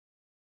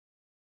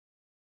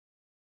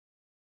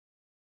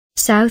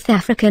South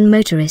African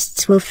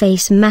motorists will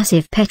face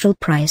massive petrol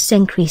price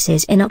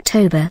increases in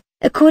October,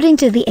 according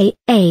to the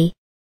AA.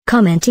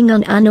 Commenting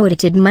on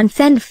unaudited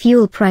month-end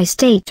fuel price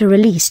data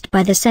released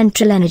by the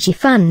Central Energy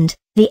Fund,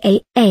 the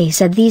AA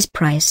said these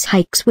price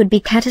hikes would be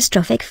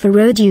catastrophic for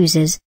road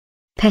users.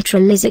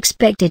 Petrol is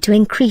expected to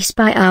increase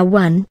by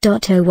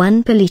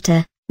R1.01 per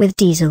litre, with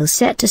diesel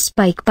set to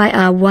spike by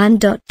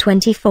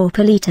R1.24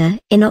 per litre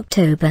in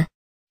October.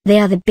 They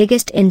are the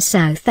biggest in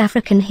South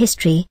African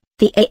history,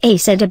 the AA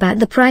said about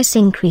the price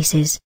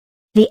increases.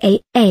 The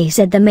AA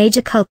said the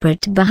major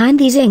culprit behind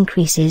these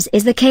increases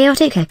is the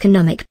chaotic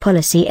economic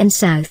policy in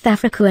South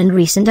Africa and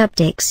recent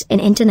upticks in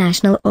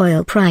international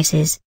oil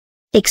prices.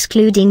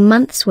 Excluding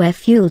months where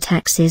fuel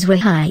taxes were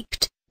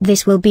hiked,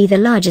 this will be the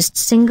largest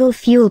single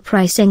fuel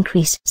price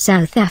increase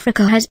South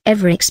Africa has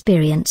ever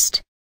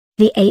experienced.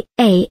 The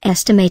AA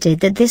estimated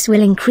that this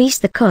will increase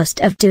the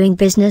cost of doing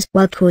business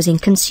while causing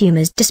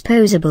consumers'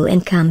 disposable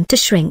income to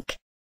shrink.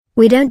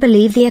 "We don't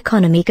believe the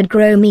economy could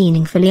grow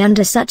meaningfully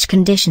under such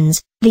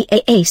conditions," the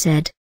AA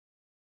said.